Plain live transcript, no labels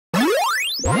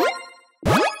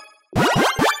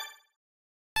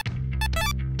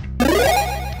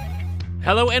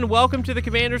Hello and welcome to the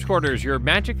Commander's Quarters, your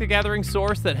Magic the Gathering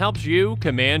source that helps you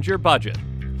command your budget.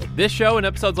 This show and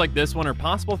episodes like this one are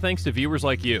possible thanks to viewers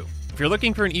like you. If you're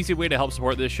looking for an easy way to help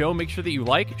support this show, make sure that you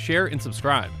like, share, and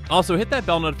subscribe. Also, hit that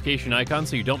bell notification icon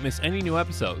so you don't miss any new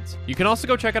episodes. You can also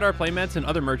go check out our playmats and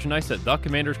other merchandise at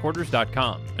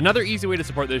thecommandersquarters.com. Another easy way to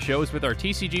support this show is with our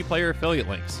TCGplayer affiliate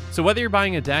links. So whether you're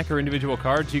buying a deck or individual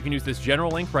cards, you can use this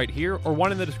general link right here or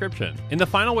one in the description. And the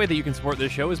final way that you can support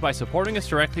this show is by supporting us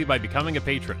directly by becoming a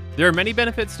patron. There are many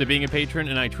benefits to being a patron,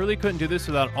 and I truly couldn't do this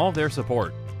without all of their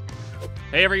support.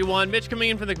 Hey everyone, Mitch coming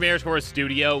in from the Commander's Quarters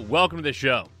studio. Welcome to the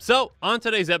show. So, on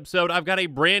today's episode, I've got a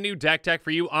brand new deck tech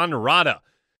for you on Radha.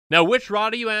 Now, which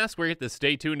Radha, you ask? We're going to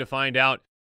stay tuned to find out.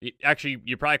 Actually,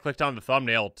 you probably clicked on the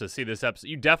thumbnail to see this episode.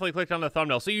 You definitely clicked on the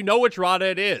thumbnail, so you know which Radha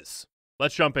it is.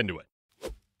 Let's jump into it.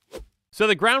 So,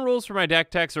 the ground rules for my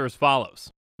deck techs are as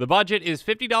follows. The budget is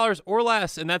 $50 or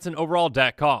less, and that's an overall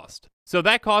deck cost. So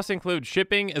that cost includes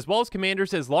shipping as well as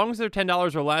commanders as long as they're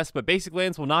 $10 or less, but basic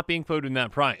lands will not be included in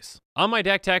that price. On my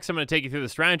deck techs, I'm going to take you through the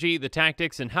strategy, the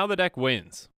tactics, and how the deck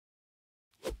wins.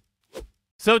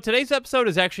 So today's episode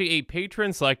is actually a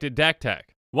patron-selected deck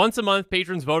tech. Once a month,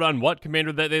 patrons vote on what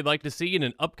commander that they'd like to see in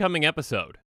an upcoming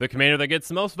episode. The commander that gets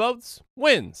the most votes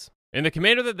wins. And the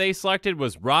commander that they selected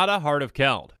was Radha, Heart of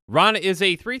Keld. Radha is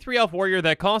a 3/3 elf warrior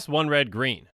that costs 1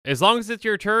 red-green. As long as it's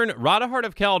your turn, Radha, Heart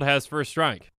of Keld has first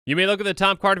strike. You may look at the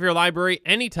top card of your library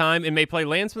anytime and may play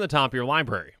lands from the top of your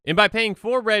library. And by paying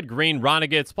 4 red-green, Radha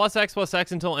gets +X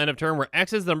until end of turn, where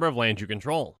X is the number of lands you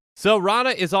control. So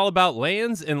Radha is all about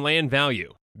lands and land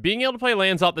value. Being able to play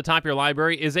lands off the top of your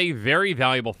library is a very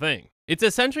valuable thing. It's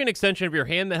essentially an extension of your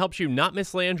hand that helps you not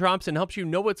miss land drops and helps you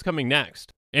know what's coming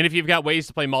next. And if you've got ways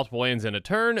to play multiple lands in a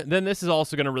turn, then this is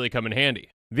also going to really come in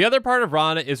handy. The other part of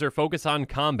Radha is her focus on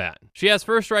combat. She has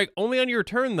first strike only on your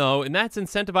turn though, and that's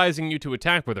incentivizing you to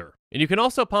attack with her. And you can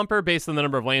also pump her based on the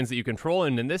number of lands that you control,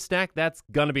 and in this deck, that's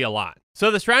gonna be a lot.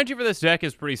 So the strategy for this deck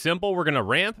is pretty simple. We're gonna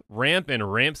ramp,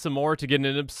 and ramp some more to get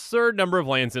an absurd number of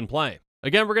lands in play.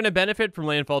 Again, we're going to benefit from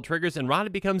landfall triggers, and Radha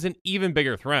becomes an even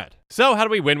bigger threat. So how do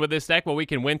we win with this deck? Well, we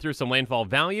can win through some landfall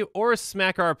value or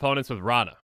smack our opponents with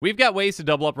Radha. We've got ways to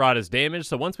double up Radha's damage,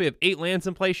 so once we have 8 lands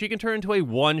in play, she can turn into a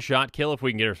one-shot kill if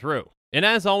we can get her through. And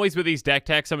as always with these deck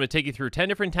techs, I'm going to take you through 10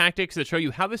 different tactics that show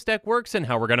you how this deck works and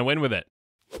how we're going to win with it.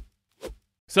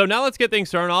 So now let's get things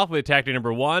started off with tactic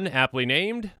number 1, aptly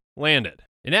named, Landed.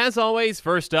 And as always,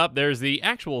 first up, there's the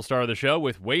actual star of the show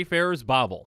with Wayfarer's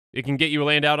Bauble. It can get you a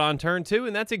land out on turn 2,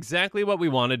 and that's exactly what we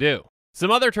want to do.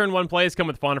 Some other turn 1 plays come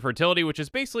with Fawn of Fertility, which is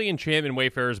basically enchantment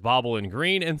Wayfarer's Bauble in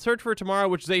green, and Search for Tomorrow,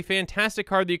 which is a fantastic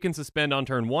card that you can suspend on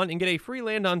turn 1 and get a free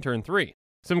land on turn 3.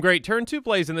 Some great turn 2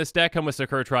 plays in this deck come with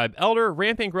Sakura Tribe Elder,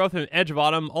 Rampant Growth, and Edge of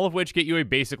Autumn, all of which get you a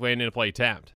basic land into play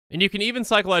tapped. And you can even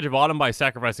cycle Edge of Autumn by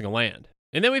sacrificing a land.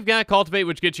 And then we've got Cultivate,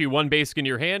 which gets you 1 basic into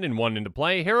your hand and 1 into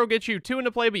play. Harrow gets you 2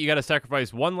 into play, but you gotta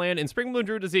sacrifice 1 land, and Springbloom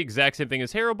Druid does the exact same thing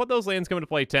as Harrow, but those lands come into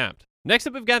play tapped. Next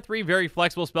up, we've got 3 very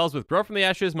flexible spells with Grow from the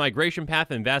Ashes, Migration Path,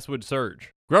 and Vastwood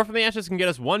Surge. Grow from the Ashes can get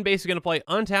us 1 basic into play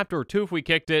untapped or 2 if we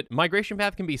kicked it. Migration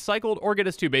Path can be cycled or get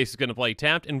us 2 basics into play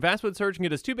tapped, and Vastwood Surge can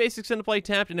get us 2 basics into play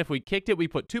tapped, and if we kicked it, we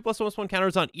put 2+1/+1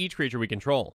 counters on each creature we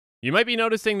control. You might be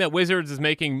noticing that Wizards is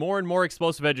making more and more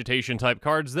explosive vegetation type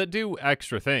cards that do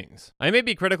extra things. I may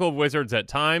be critical of Wizards at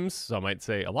times, some might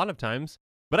say a lot of times,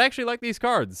 but I actually like these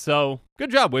cards, so good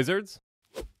job, Wizards.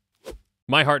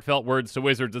 My heartfelt words to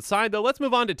Wizards aside, though, let's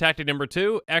move on to tactic number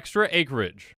 2, Extra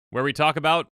Acreage, where we talk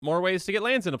about more ways to get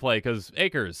lands into play, because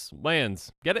acres,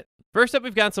 lands, get it? First up,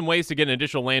 we've got some ways to get an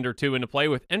additional land or 2 into play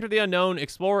with Enter the Unknown,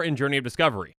 Explore, and Journey of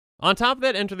Discovery. On top of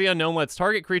that, Enter the Unknown lets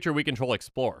target creature we control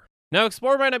explore. Now,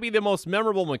 Explore might not be the most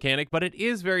memorable mechanic, but it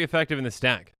is very effective in this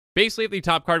deck. Basically, if the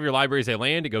top card of your library is a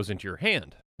land, it goes into your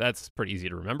hand. That's pretty easy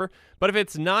to remember. But if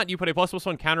it's not, you put a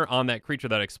 ++1 counter on that creature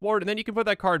that explored, and then you can put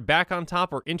that card back on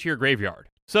top or into your graveyard.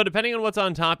 So depending on what's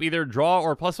on top, either draw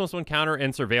or ++1 counter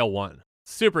and surveil 1.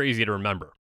 Super easy to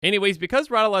remember. Anyways, because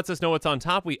Radha lets us know what's on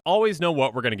top, we always know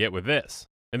what we're going to get with this.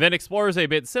 And then Explore is a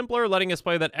bit simpler, letting us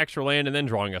play that extra land and then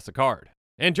drawing us a card.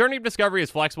 And Journey of Discovery is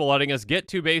flexible, letting us get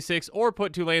 2 basics or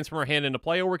put 2 lands from our hand into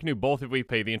play, or we can do both if we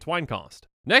pay the Entwine cost.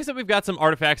 Next up, we've got some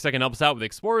artifacts that can help us out with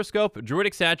Explorer Scope,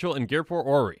 Druidic Satchel, and Gearport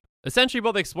Orrery. Essentially,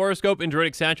 both Explorer Scope and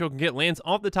Druidic Satchel can get lands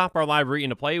off the top of our library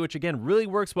into play, which again really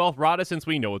works well with Radha since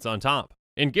we know what's on top.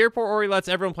 And Gearport Orrery lets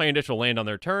everyone play an additional land on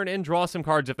their turn and draw some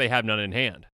cards if they have none in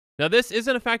hand. Now this is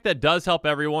an effect that does help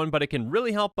everyone, but it can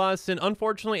really help us, and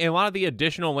unfortunately a lot of the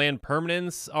additional land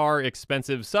permanents are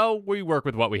expensive, so we work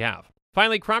with what we have.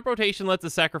 Finally, crop rotation lets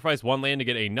us sacrifice one land to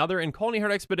get another, and Colony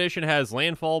Heart Expedition has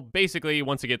Landfall. Basically,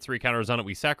 once it gets 3 counters on it,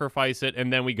 we sacrifice it,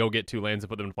 and then we go get 2 lands and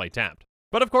put them in play tapped.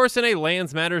 But of course, in a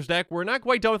Lands Matters deck, we're not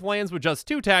quite done with lands with just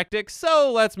 2 tactics,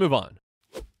 so let's move on.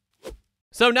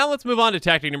 So now let's move on to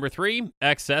tactic number 3,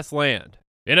 Excess Land.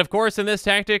 And of course, in this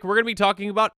tactic, we're going to be talking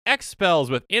about X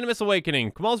spells with Animus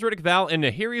Awakening, Kamal's Druidic Vow, and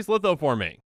Nahiri's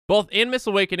Lithoforming. Both Animus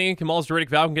Awakening and Kamal's Druidic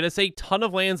Vow can get us a ton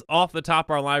of lands off the top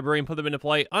of our library and put them into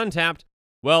play untapped.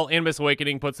 Well, Animus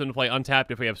Awakening puts them into play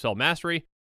untapped if we have Spell Mastery,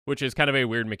 which is kind of a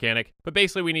weird mechanic, but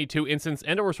basically we need 2 instants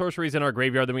and/or sorceries in our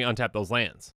graveyard, then we untap those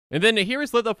lands. And then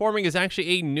Nahiri's Lithoforming is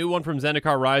actually a new one from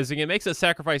Zendikar Rising. It makes us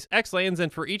sacrifice X lands,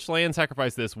 and for each land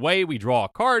sacrificed this way, we draw a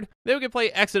card. Then we can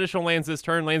play X additional lands this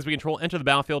turn. Lands we control enter the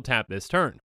battlefield, tap this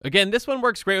turn. Again, this one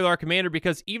works great with our commander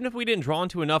because even if we didn't draw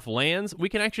into enough lands, we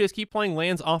can actually just keep playing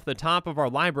lands off the top of our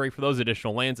library for those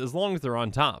additional lands as long as they're on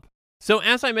top. So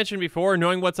as I mentioned before,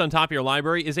 knowing what's on top of your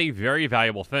library is a very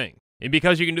valuable thing. And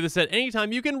because you can do this at any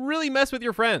time, you can really mess with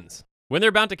your friends. When they're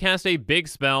about to cast a big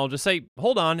spell, just say,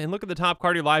 hold on, and look at the top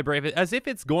card of your library as if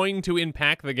it's going to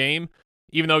impact the game,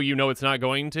 even though you know it's not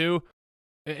going to,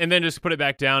 and then just put it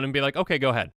back down and be like, okay, go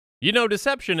ahead. You know,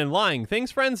 deception and lying, things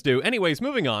friends do. Anyways,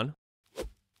 moving on.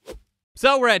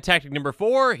 So we're at tactic number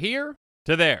 4, here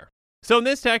to there. So in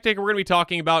this tactic, we're going to be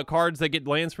talking about cards that get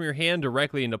lands from your hand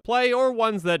directly into play, or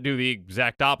ones that do the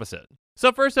exact opposite.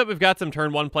 So first up, we've got some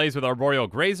turn 1 plays with Arboreal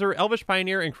Grazer, Elvish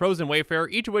Pioneer, and Frozen Wayfarer,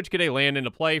 each of which get a land into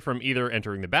play from either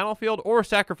entering the battlefield or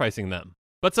sacrificing them.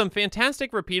 But some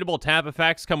fantastic repeatable tap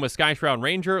effects come with Skyshroud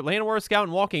Ranger, Llanowar Scout,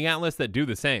 and Walking Atlas that do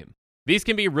the same. These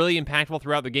can be really impactful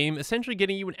throughout the game, essentially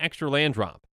getting you an extra land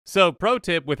drop. So pro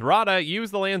tip, with Radha, use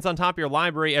the lands on top of your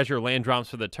library as your land drops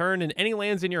for the turn, and any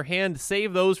lands in your hand,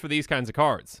 save those for these kinds of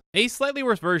cards. A slightly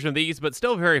worse version of these, but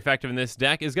still very effective in this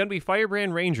deck, is going to be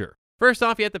Firebrand Ranger. First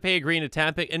off, you have to pay a green to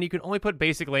tap it, and you can only put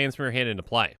basic lands from your hand into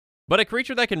play. But a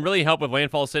creature that can really help with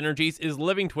landfall synergies is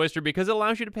Living Twister because it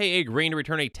allows you to pay a green to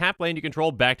return a tap land you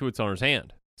control back to its owner's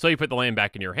hand. So you put the land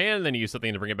back in your hand, then you use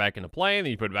something to bring it back into play, and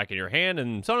then you put it back in your hand,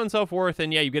 and so on and so forth,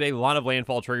 and yeah, you get a lot of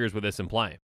landfall triggers with this in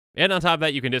play. And on top of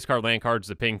that, you can discard land cards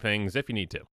to ping things if you need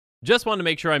to. Just wanted to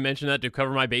make sure I mentioned that to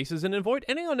cover my bases and avoid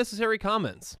any unnecessary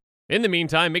comments. In the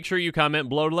meantime, make sure you comment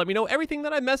below to let me know everything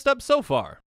that I messed up so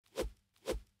far.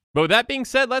 But with that being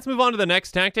said, let's move on to the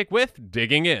next tactic with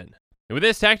Digging In. And with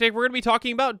this tactic, we're going to be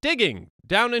talking about digging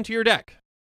down into your deck.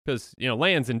 Because, you know,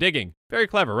 lands and digging. Very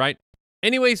clever, right?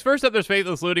 Anyways, first up there's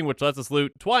Faithless Looting, which lets us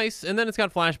loot twice, and then it's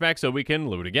got Flashback so we can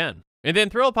loot again. And then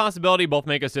Thrill of Possibility both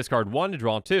make us discard 1 to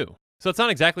draw 2. So it's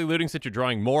not exactly looting since you're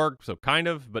drawing more, so kind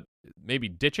of, but maybe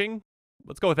ditching?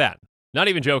 Let's go with that. Not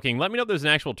even joking, let me know if there's an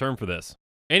actual term for this.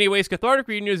 Anyways, Cathartic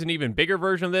Reunion is an even bigger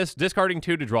version of this, discarding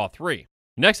 2 to draw 3.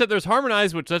 Next up there's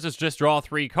Harmonize, which lets us just draw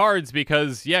 3 cards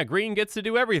because, yeah, green gets to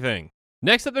do everything.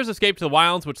 Next up there's Escape to the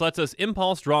Wilds, which lets us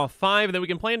Impulse draw 5, and then we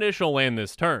can play an additional land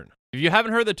this turn. If you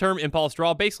haven't heard the term Impulse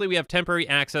Draw, basically we have temporary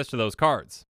access to those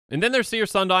cards. And then there's Seer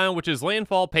Sundial, which is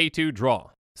Landfall, pay 2, draw.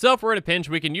 So if we're in a pinch,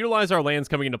 we can utilize our lands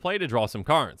coming into play to draw some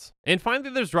cards. And finally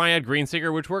there's Dryad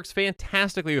Greenseeker, which works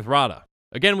fantastically with Radha.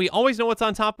 Again, we always know what's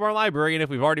on top of our library, and if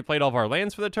we've already played all of our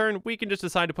lands for the turn, we can just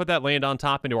decide to put that land on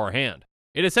top into our hand.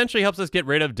 It essentially helps us get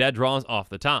rid of dead draws off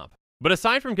the top. But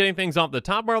aside from getting things off the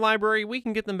top of our library, we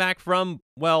can get them back from,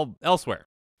 well, elsewhere.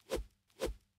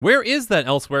 Where is that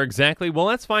elsewhere exactly? Well,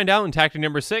 let's find out in tactic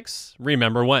number 6,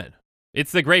 Remember When.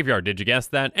 It's the graveyard, did you guess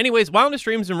that? Anyways, Wildest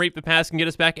Dreams and Reap the Past can get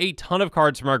us back a ton of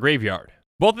cards from our graveyard.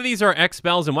 Both of these are X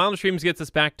spells, and Wildest Dreams gets us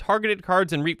back targeted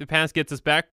cards, and Reap the Past gets us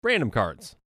back random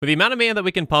cards. With the amount of mana that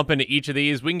we can pump into each of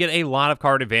these, we can get a lot of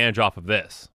card advantage off of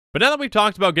this. But now that we've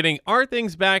talked about getting our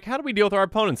things back, how do we deal with our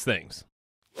opponent's things?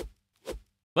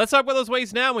 Let's talk about those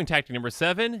ways now in tactic number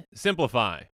 7,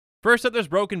 Simplify. First up, there's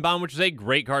Broken Bond, which is a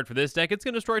great card for this deck. It's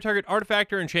going to destroy target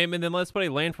artifact or enchantment, then let's put a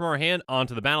land from our hand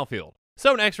onto the battlefield.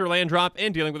 So an extra land drop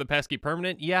and dealing with a pesky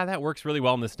permanent, yeah, that works really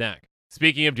well in this deck.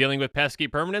 Speaking of dealing with pesky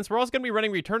permanents, we're also going to be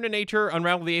running Return to Nature,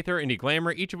 Unravel the Aether, and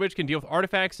Deglamour, each of which can deal with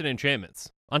artifacts and enchantments.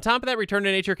 On top of that, Return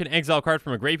to Nature can exile a card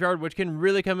from a graveyard, which can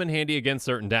really come in handy against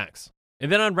certain decks.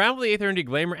 And then Unravel the Aether and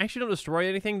Deglamour actually don't destroy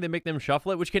anything, they make them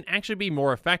shuffle it, which can actually be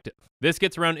more effective. This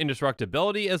gets around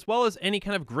indestructibility, as well as any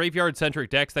kind of graveyard-centric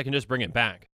decks that can just bring it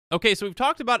back. Okay, so we've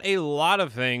talked about a lot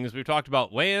of things. We've talked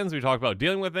about lands, we've talked about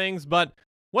dealing with things, but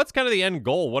what's kind of the end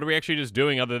goal? What are we actually just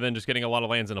doing other than just getting a lot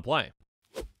of lands into play?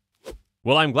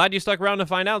 Well, I'm glad you stuck around to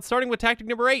find out, starting with tactic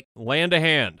number 8, Land to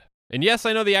Hand. And yes,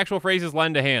 I know the actual phrase is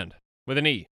Lend to Hand, with an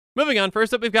E. Moving on,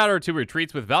 first up we've got our 2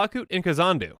 retreats with Valakut and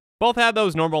Kazandu. Both have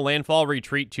those normal landfall,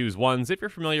 retreat, choose ones if you're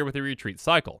familiar with the retreat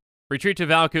cycle. Retreat to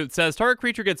Valakut says target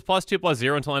creature gets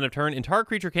 +2/+0 until end of turn, and target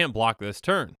creature can't block this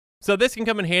turn. So this can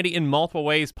come in handy in multiple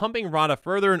ways, pumping Radha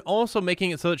further and also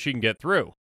making it so that she can get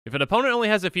through. If an opponent only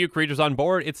has a few creatures on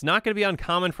board, it's not going to be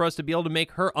uncommon for us to be able to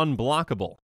make her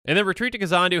unblockable. And then Retreat to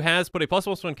Kazandu has put a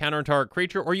 +1/+1 counter on target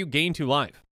creature, or you gain 2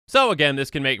 life. So again, this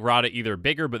can make Radha either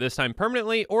bigger, but this time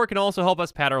permanently, or it can also help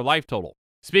us pad our life total.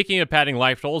 Speaking of padding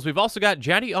life totals, we've also got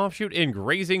Jaddy Offshoot and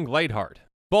Grazing Gladeheart.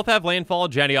 Both have Landfall.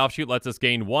 Jaddy Offshoot lets us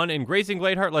gain 1, and Grazing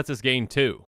Gladeheart lets us gain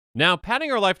 2. Now,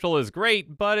 padding our life total is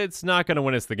great, but it's not going to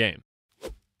win us the game.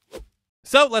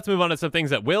 So let's move on to some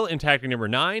things that will in tactic number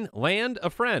 9, land a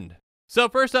friend. So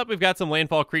first up, we've got some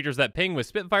landfall creatures that ping with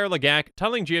Spitfire Lagak,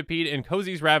 Tunneling Geopede, and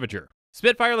Cozy's Ravager.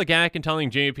 Spitfire Lagak and Tunneling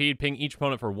Geopede ping each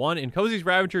opponent for 1, and Cozy's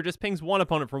Ravager just pings 1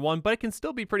 opponent for 1, but it can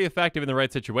still be pretty effective in the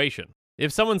right situation.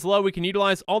 If someone's low, we can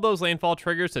utilize all those landfall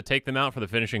triggers to take them out for the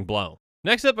finishing blow.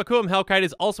 Next up, Akuum Hellkite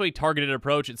is also a targeted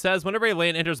approach. It says whenever a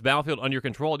land enters the battlefield under your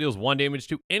control, it deals 1 damage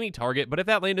to any target, but if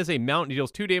that land is a mountain, it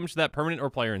deals 2 damage to that permanent or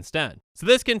player instead. So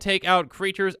this can take out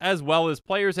creatures as well as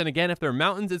players, and again, if they're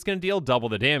mountains, it's going to deal double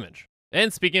the damage.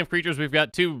 And speaking of creatures, we've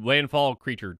got 2 landfall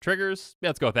creature triggers. Yeah,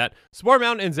 let's go with that. Spore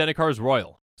Mountain and Zendikar's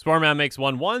Royal. Spore Mountain makes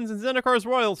 1/1s, and Zendikar's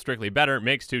Royal, strictly better,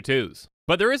 makes 2/2s.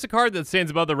 But there is a card that stands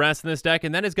above the rest in this deck,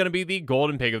 and that is going to be the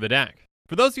Golden Pig of the deck.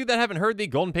 For those of you that haven't heard, the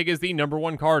Golden Pig is the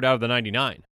 #1 card out of the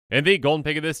 99. And the Golden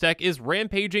Pig of this deck is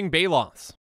Rampaging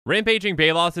Balos. Rampaging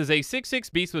Balos is a 6/6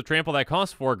 beast with trample that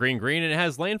costs 4 green, and it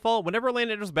has landfall. Whenever a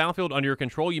land enters the battlefield under your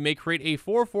control, you may create a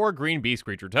 4/4 green beast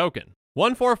creature token.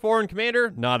 1/4/4 in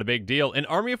Commander, not a big deal. An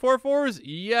army of 4/4s,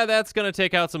 yeah, that's going to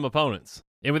take out some opponents.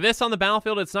 And with this on the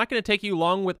battlefield, it's not going to take you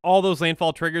long with all those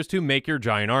landfall triggers to make your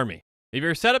giant army. If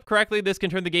you're set up correctly, this can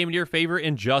turn the game into your favor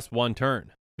in just 1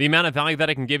 turn. The amount of value that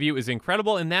it can give you is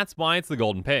incredible, and that's why it's the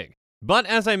Golden Pig. But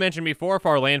as I mentioned before, if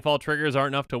our landfall triggers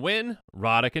aren't enough to win,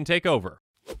 Radha can take over.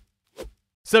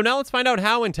 So now let's find out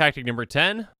how in tactic number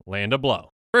 10, land a blow.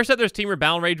 First up, there's Temur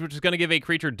Battle Rage, which is going to give a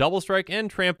creature double strike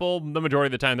and trample the majority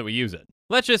of the time that we use it.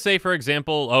 Let's just say, for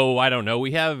example, I don't know,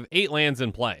 we have 8 lands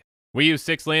in play. We use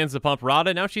 6 lands to pump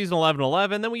Radha, now she's an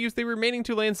 11/11, then we use the remaining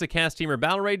 2 lands to cast Temur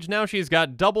Battle Rage, now she's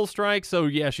got double strike, so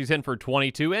yeah, she's hitting for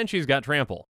 22, and she's got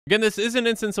trample. Again, this is an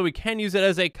instance, so we can use it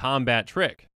as a combat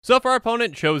trick. So if our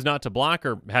opponent chose not to block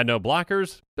or had no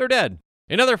blockers, they're dead.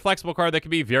 Another flexible card that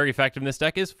can be very effective in this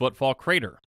deck is Footfall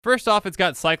Crater. First off, it's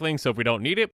got cycling, so if we don't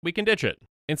need it, we can ditch it.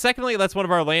 And secondly, it lets one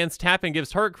of our lands tap and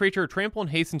gives target creature trample and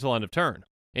haste until end of turn.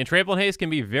 And trample and haste can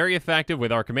be very effective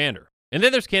with our commander. And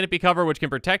then there's Canopy Cover, which can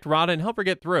protect Radha and help her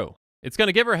get through. It's going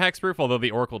to give her hexproof, although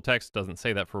the Oracle text doesn't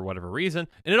say that for whatever reason,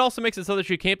 and it also makes it so that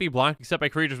she can't be blocked except by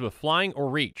creatures with flying or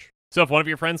reach. So if one of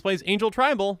your friends plays Angel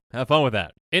Tribal, have fun with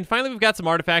that. And finally, we've got some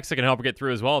artifacts that can help her get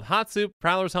through as well, with Hot Soup,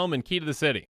 Prowler's Helm, and Key to the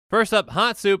City. First up,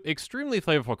 Hot Soup, extremely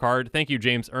flavorful card, thank you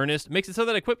James Ernest, makes it so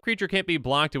that a equipped creature can't be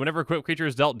blocked, and whenever a equipped creature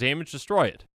is dealt damage, destroy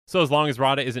it. So as long as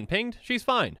Radha isn't pinged, she's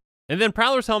fine. And then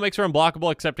Prowler's Helm makes her unblockable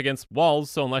except against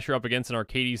walls, so unless you're up against an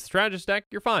Arcades Strategist deck,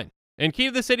 you're fine. And Key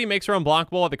to the City makes her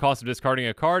unblockable at the cost of discarding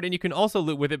a card, and you can also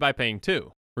loot with it by paying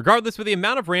 2. Regardless, with the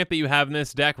amount of ramp that you have in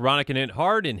this deck, Radha can hit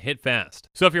hard and hit fast.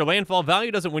 So if your landfall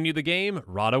value doesn't win you the game,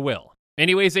 Radha will.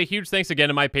 Anyways, a huge thanks again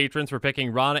to my patrons for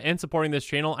picking Radha and supporting this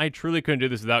channel. I truly couldn't do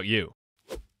this without you.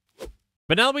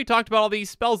 But now that we talked about all these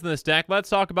spells in this deck, let's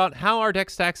talk about how our deck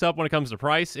stacks up when it comes to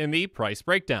price in the price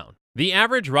breakdown. The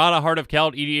average Radha Heart of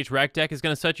Keld EDH rec deck is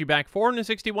going to set you back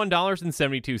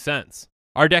 $461.72.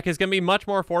 Our deck is going to be much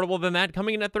more affordable than that,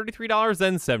 coming in at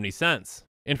 $33.70.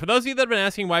 And for those of you that have been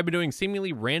asking why I've been doing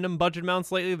seemingly random budget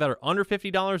amounts lately that are under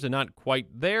 $50 and not quite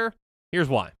there, here's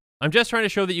why. I'm just trying to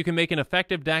show that you can make an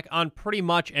effective deck on pretty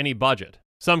much any budget.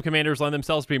 Some commanders lend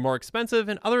themselves to be more expensive,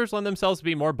 and others lend themselves to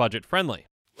be more budget-friendly.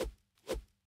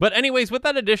 But anyways, with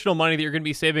that additional money that you're going to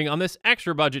be saving on this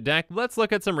extra budget deck, let's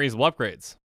look at some reasonable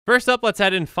upgrades. First up, let's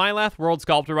add in Phylath World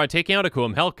Sculptor by taking out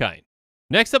Akuum Hellkite.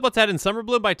 Next up, let's add in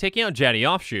Summerbloom by taking out Jaddy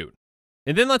Offshoot.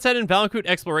 And then let's add in Valakut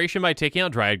Exploration by taking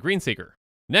out Dryad Greenseeker.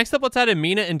 Next up, let's add in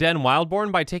Mina and Den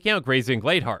Wildborn by taking out Grazing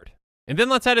Gladeheart. And then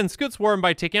let's add in Scootswarm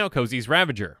by taking out Cozy's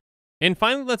Ravager. And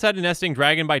finally, let's add in Nesting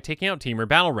Dragon by taking out Temur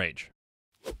Battle Rage.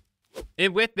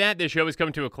 And with that, this show is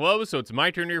coming to a close, so it's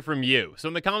my turn to hear from you. So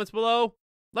in the comments below,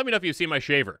 let me know if you've seen my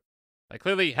shaver. I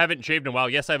clearly haven't shaved in a while.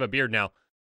 Yes, I have a beard now.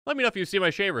 Let me know if you've seen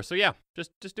my shaver. So yeah,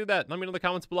 just do that. Let me know in the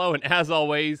comments below. And as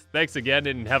always, thanks again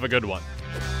and have a good one.